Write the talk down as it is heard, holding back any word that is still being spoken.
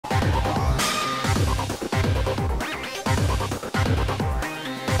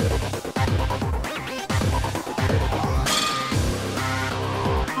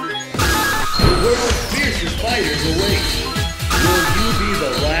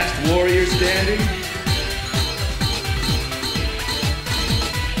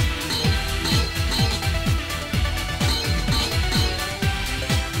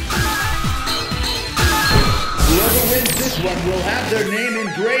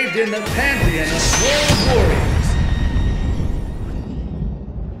engraved in the pantheon of world warriors.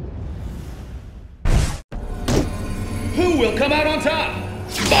 Who will come out on top?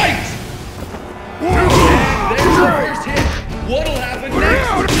 Fight! And there's the first hit. What'll happen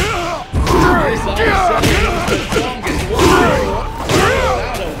next? This all separates the strongest warrior.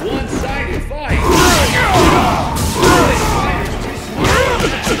 Without a one-sided fight. This fighter's too smart for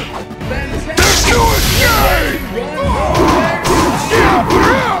that. Fantastic. Let's do it, guys!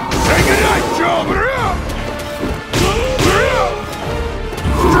 Take it out, Joe!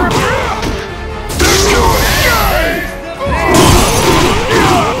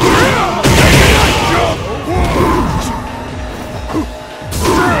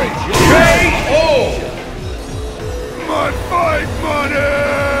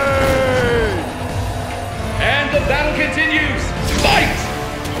 Continues. Fight!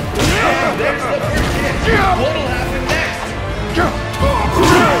 And there's the first hit. What'll happen next?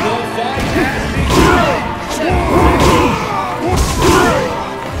 The fight has begun.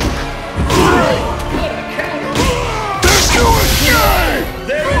 What a counter! Let's do it, guys!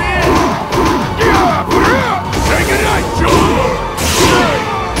 There it is. Take it out, Joe!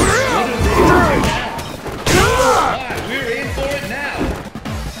 What do they do now? We're in for it now.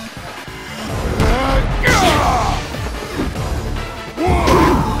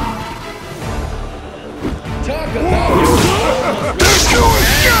 Talk about let's do it,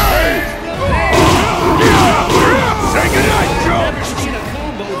 guys! Take it out, Joe! I've never seen a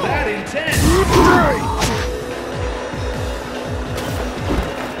combo that intense.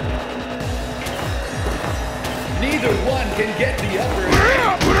 Neither one can get the upper